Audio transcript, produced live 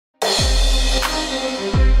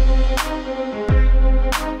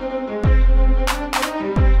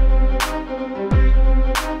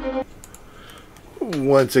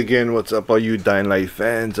Once again, what's up all you Dying Light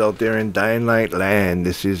fans out there in Dying Light land?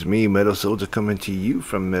 This is me, Metal Soldier, coming to you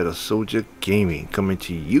from Metal Soldiah Gaming, coming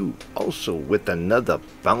to you also with another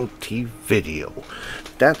bounty video.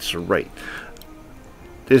 That's right.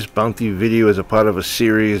 This bounty video is a part of a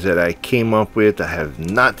series that I came up with. I have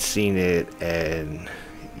not seen it, and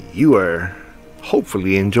you are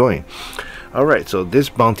hopefully enjoying. Alright, so this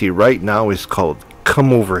bounty right now is called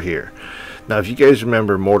Come Over Here. Now, if you guys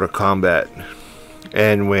remember Mortal Kombat,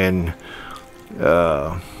 and when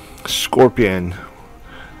Scorpion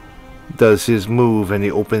does his move and he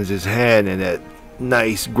opens his hand and that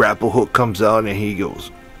nice grapple hook comes out and he goes,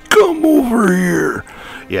 "Come over here."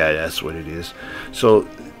 Yeah, that's what it is. So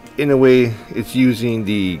in a way, it's using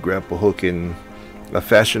the grapple hook in a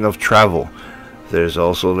fashion of travel. There's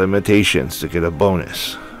also limitations to get a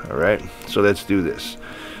bonus. Alright, so let's do this.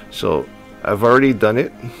 So I've already done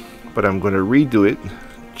it, but I'm going to redo it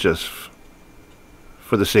just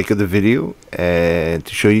for the sake of the video and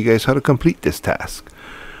to show you guys how to complete this task.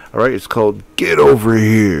 Alright, it's called Get Over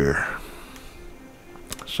Here.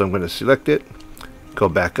 So I'm going to select it, go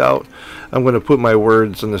back out. I'm going to put my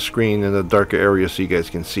words on the screen in a darker area so you guys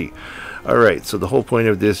can see. Alright, so the whole point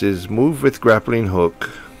of this is move with grappling hook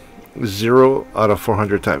 0 out of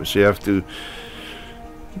 400 times. So you have to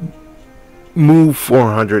move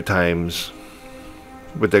 400 times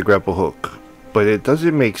with that grapple hook. But it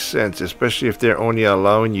doesn't make sense, especially if they're only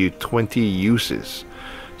allowing you 20 uses.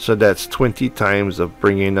 So that's 20 times of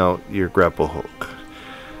bringing out your grapple hook.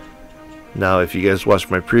 Now, if you guys watch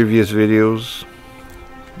my previous videos,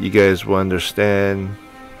 you guys will understand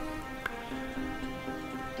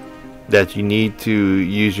that you need to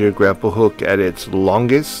use your grapple hook at its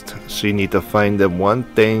longest. So you need to find the one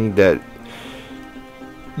thing that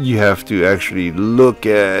you have to actually look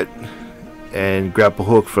at and grapple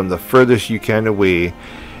hook from the furthest you can away.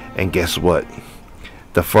 And guess what?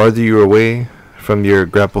 The farther you're away from your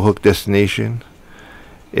grapple hook destination,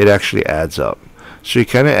 it actually adds up. So it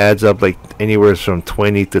kind of adds up like anywhere from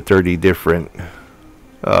 20 to 30 different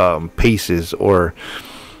paces or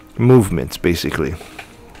movements, basically.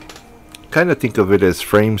 Kind of think of it as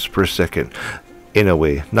frames per second in a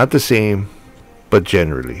way. Not the same, but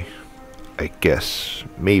generally, I guess,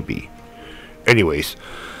 maybe. Anyways,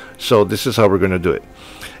 so this is how we're going to do it.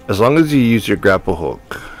 As long as you use your grapple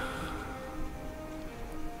hook,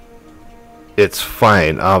 it's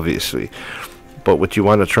fine, obviously. But what you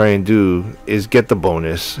want to try and do is get the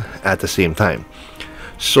bonus at the same time.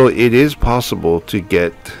 So it is possible to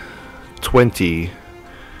get 20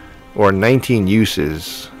 or 19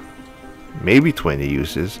 uses, maybe 20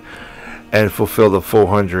 uses, and fulfill the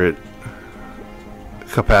 400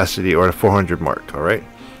 capacity or the 400 mark. Alright,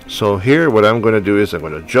 so here what I'm going to do is I'm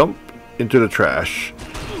going to jump into the trash,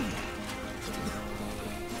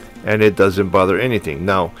 and it doesn't bother anything.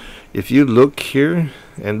 Now if you look here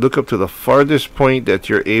and look up to the farthest point that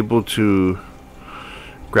you're able to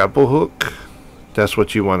grapple hook, that's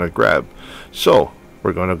what you want to grab. So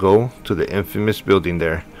we're going to go to the infamous building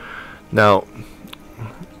there. Now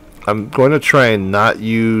I'm going to try and not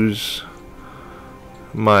use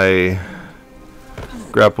my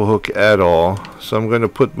grapple hook at all. So I'm going to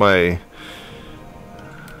put my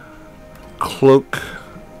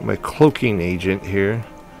cloaking agent here.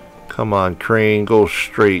 Come on, Crane, go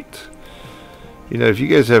straight. You know, if you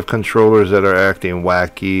guys have controllers that are acting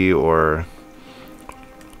wacky or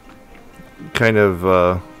kind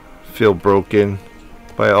of feel broken,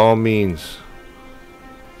 by all means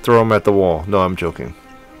throw them at the wall. No, I'm joking.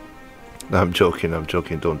 I'm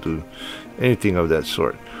joking. Don't do anything of that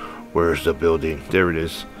sort. Where's the building? There it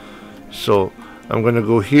is. So I'm gonna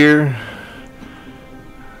go here,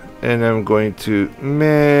 and I'm going to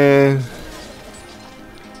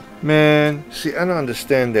man, see, I don't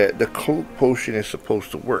understand that the cloak potion is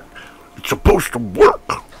supposed to work. It's supposed to work.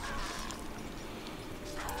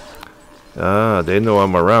 Ah, they know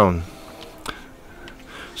I'm around.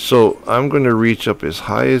 So I'm going to reach up as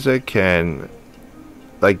high as I can,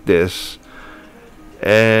 like this,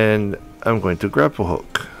 and I'm going to grapple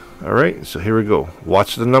hook. Alright, so here we go.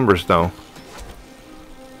 Watch the numbers now.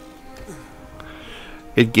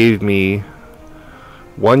 It gave me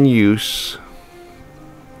 1 use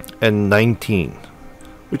and 19,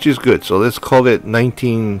 which is good. So let's call it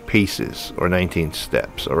 19 paces or 19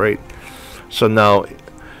 steps. Alright, so now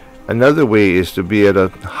another way is to be at a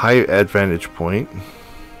high advantage point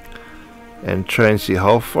and try and see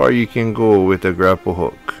how far you can go with a grapple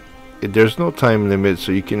hook. There's no time limit,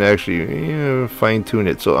 so you can actually, you know, fine tune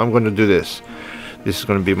it. So I'm going to do this. This is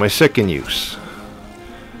going to be my second use.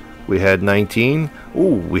 We had 19.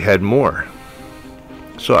 Ooh, we had more.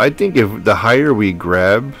 So I think if the higher we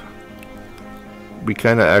grab, we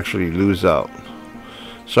kind of actually lose out.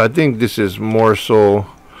 So I think this is more so.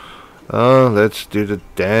 Let's do the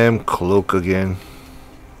damn cloak again.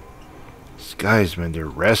 These guys, man, they're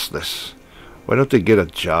restless. Why don't they get a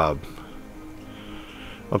job?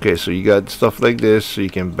 Okay, so you got stuff like this, so you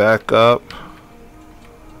can back up.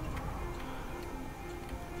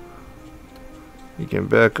 You can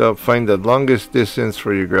back up, find the longest distance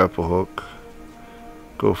for your grapple hook.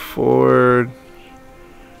 Go forward.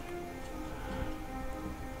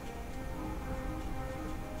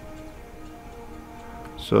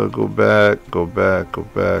 So go back, go back, go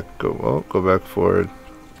back, go back forward.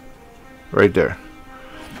 Right there.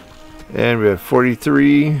 And we have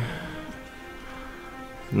 43.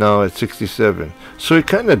 Now it's 67. So it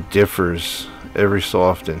kind of differs every so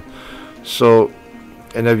often. So,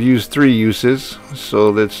 and I've used 3 uses. So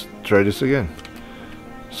let's try this again.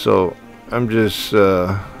 So I'm just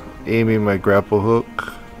aiming my grapple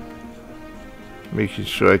hook, making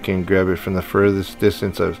sure I can grab it from the furthest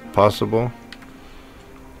distance as possible.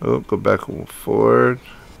 Oh, go back forward.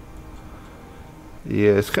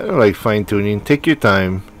 Yeah, it's kind of like fine-tuning. Take your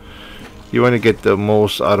time. You want to get the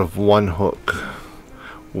most out of one hook.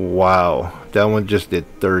 Wow, that one just did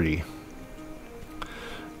 30.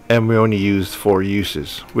 And we only used 4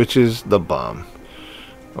 uses, which is the bomb.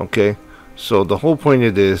 Okay, so the whole point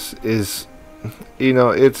of this is, you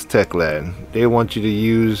know, it's Techland. They want you to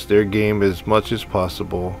use their game as much as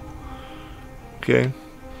possible. Okay,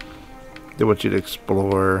 they want you to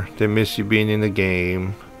explore. They miss you being in the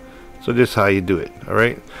game. So this is how you do it.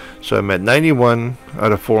 Alright, so I'm at 91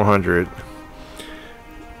 out of 400,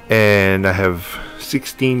 and I have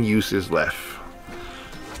 16 uses left.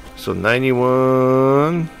 So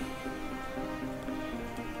 91,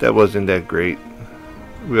 that wasn't that great.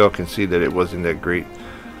 We all can see that it wasn't that great.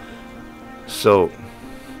 So,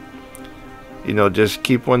 you know, just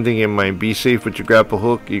keep one thing in mind. Be safe with your grapple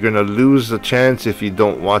hook. You're gonna lose the chance if you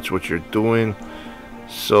don't watch what you're doing.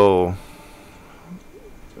 So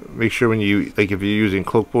make sure when you, like, if you're using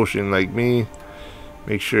cloak potion like me,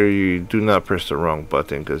 make sure you do not press the wrong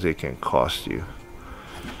button, because it can cost you.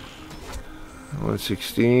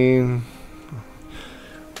 116,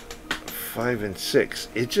 5 and 6.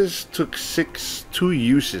 It just took 2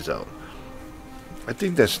 uses out. I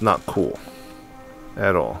think that's not cool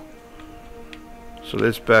at all. So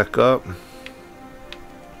let's back up.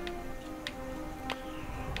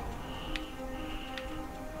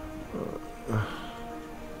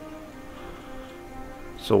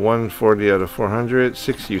 So 140 out of 400,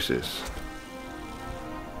 6 uses.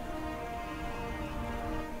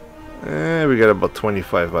 And we got about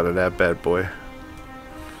 25 out of that bad boy.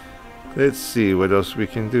 Let's see what else we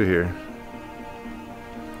can do here.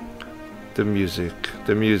 The music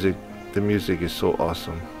is so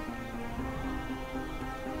awesome.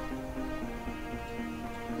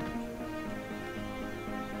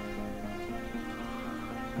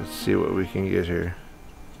 Let's see what we can get here.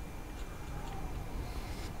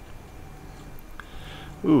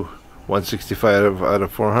 Ooh, 165 out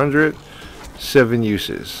of 400, 7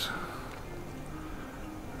 uses.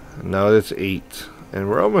 Now that's 8, and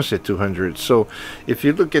we're almost at 200. So if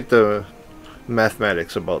you look at the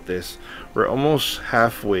mathematics about this, we're almost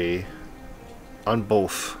halfway on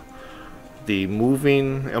both. The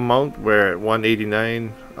moving amount, we're at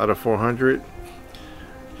 189 out of 400.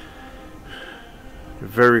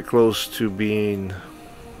 Very close to being,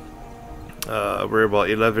 we're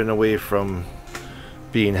about 11 away from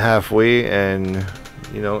being halfway, and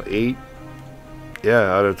you know, 8,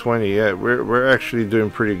 yeah, out of 20. Yeah, we're actually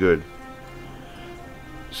doing pretty good.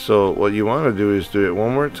 So what you want to do is do it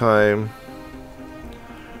one more time.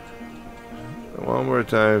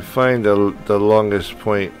 Find the longest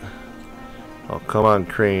point. Oh, come on,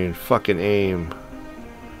 Crane, fucking aim.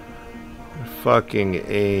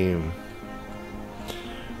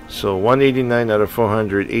 So 189 out of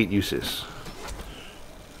 400, 8 uses.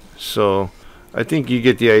 So I think you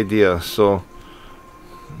get the idea. So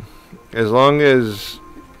as long as,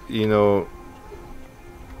 you know,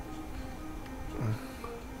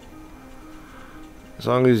 as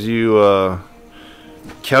long as you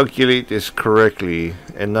calculate this correctly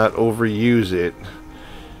and not overuse it,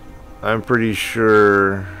 I'm pretty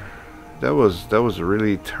sure that was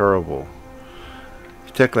really terrible.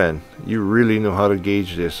 Techland, you really know how to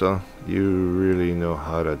gauge this, huh? You really know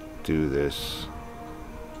how to do this.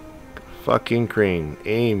 Fucking Crane,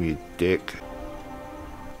 aim, you dick.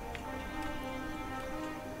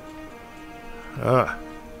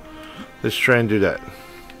 Let's try and do that.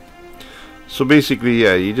 So basically,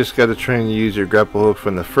 yeah, you just gotta try and use your grapple hook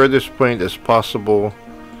from the furthest point as possible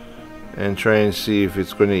and try and see if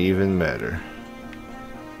it's gonna even matter.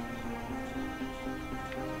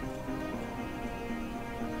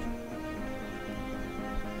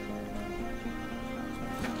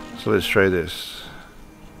 So let's try this.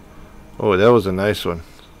 Oh, that was a nice one.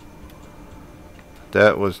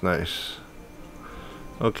 That was nice.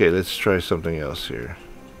 Okay, let's try something else here.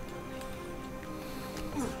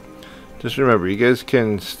 Just remember, you guys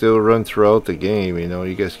can still run throughout the game, you know,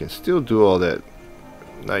 you guys can still do all that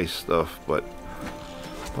nice stuff, but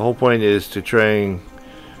the whole point is to try and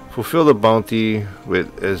fulfill the bounty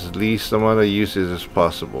with as least amount of uses as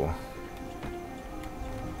possible.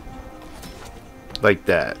 Like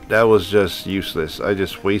that. That was just useless. I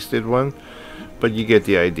just wasted one, but you get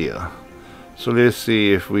the idea. So let's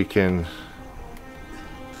see if we can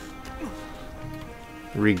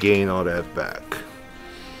regain all that back.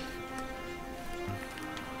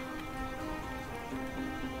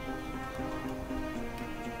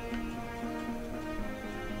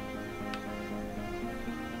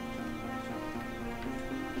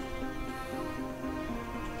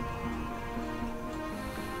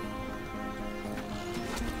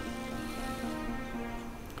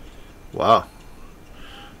 Wow,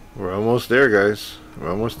 we're almost there, guys.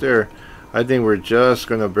 We're almost there. I think we're just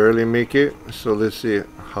gonna barely make it. So let's see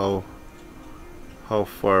how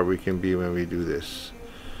far we can be when we do this.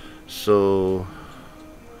 So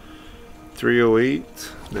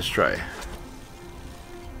 308. Let's try.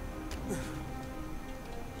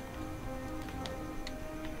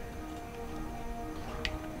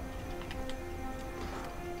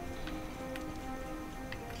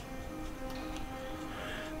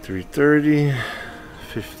 $330,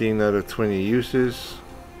 15 out of 20 uses.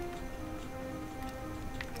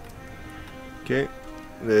 Okay,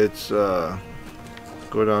 let's go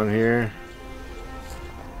down here.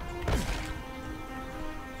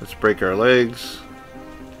 Let's break our legs.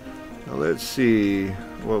 Now let's see,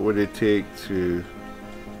 what would it take to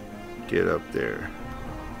get up there?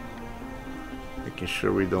 Making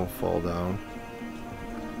sure we don't fall down.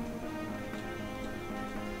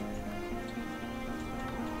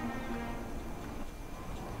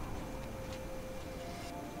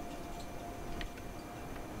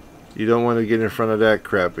 You don't want to get in front of that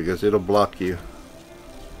crap because it'll block you.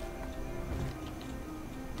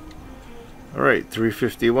 Alright,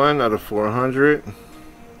 351 out of 400.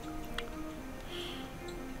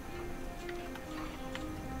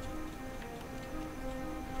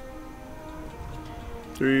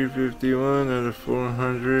 $351 out of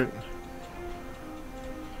 400.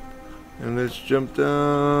 And let's jump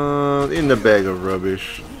down in the bag of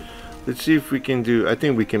rubbish. Let's see if we can do. I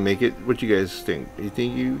think we can make it. What you guys think? You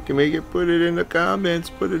think you can make it? Put it in the comments.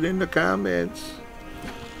 Put it in the comments.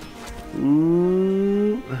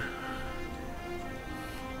 Ooh.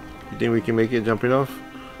 You think we can make it jumping off?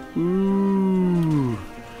 Ooh.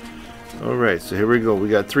 Alright, so here we go. We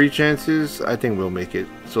got 3 chances. I think we'll make it.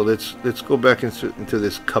 So let's go back into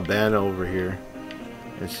this cabana over here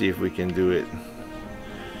and see if we can do it.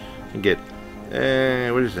 And get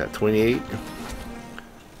what is that? 28?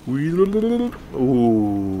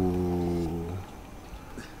 Ooh.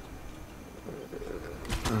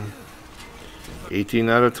 18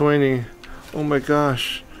 out of 20. Oh my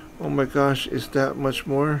gosh. Oh my gosh. Is that much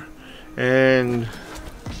more? And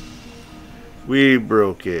we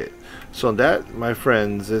broke it. So that, my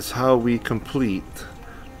friends, is how we complete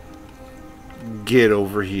Get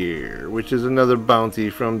Over Here, which is another bounty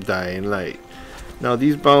from Dying Light. Now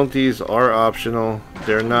these bounties are optional.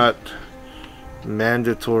 They're not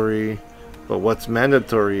mandatory, but what's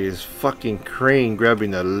mandatory is fucking Crane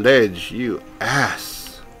grabbing a ledge. You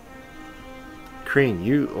ass. Crane,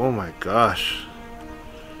 you, oh my gosh.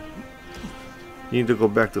 You need to go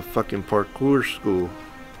back to fucking parkour school.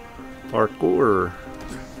 Parkour.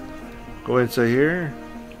 Go inside here.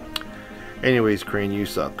 Anyways, Crane, you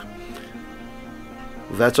suck.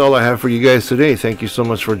 Well, that's all I have for you guys today. Thank you so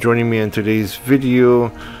much for joining me in today's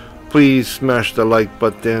video. Please smash the like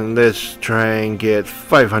button. Let's try and get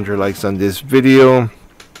 500 likes on this video.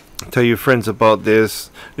 Tell your friends about this.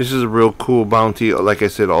 This is a real cool bounty. Like I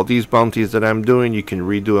said, all these bounties that I'm doing, you can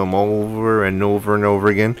redo them over and over and over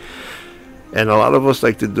again. And a lot of us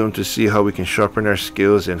like to do them to see how we can sharpen our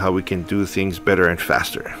skills and how we can do things better and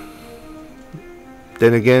faster.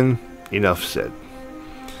 Then again, enough said.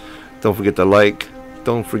 Don't forget to like.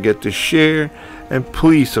 Don't forget to share. And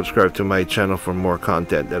please subscribe to my channel for more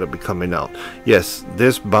content that'll be coming out. Yes,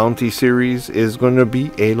 this bounty series is going to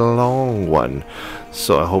be a long one.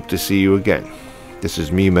 So I hope to see you again. This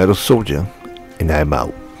is me, Metal Soulja, and I'm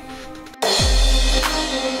out.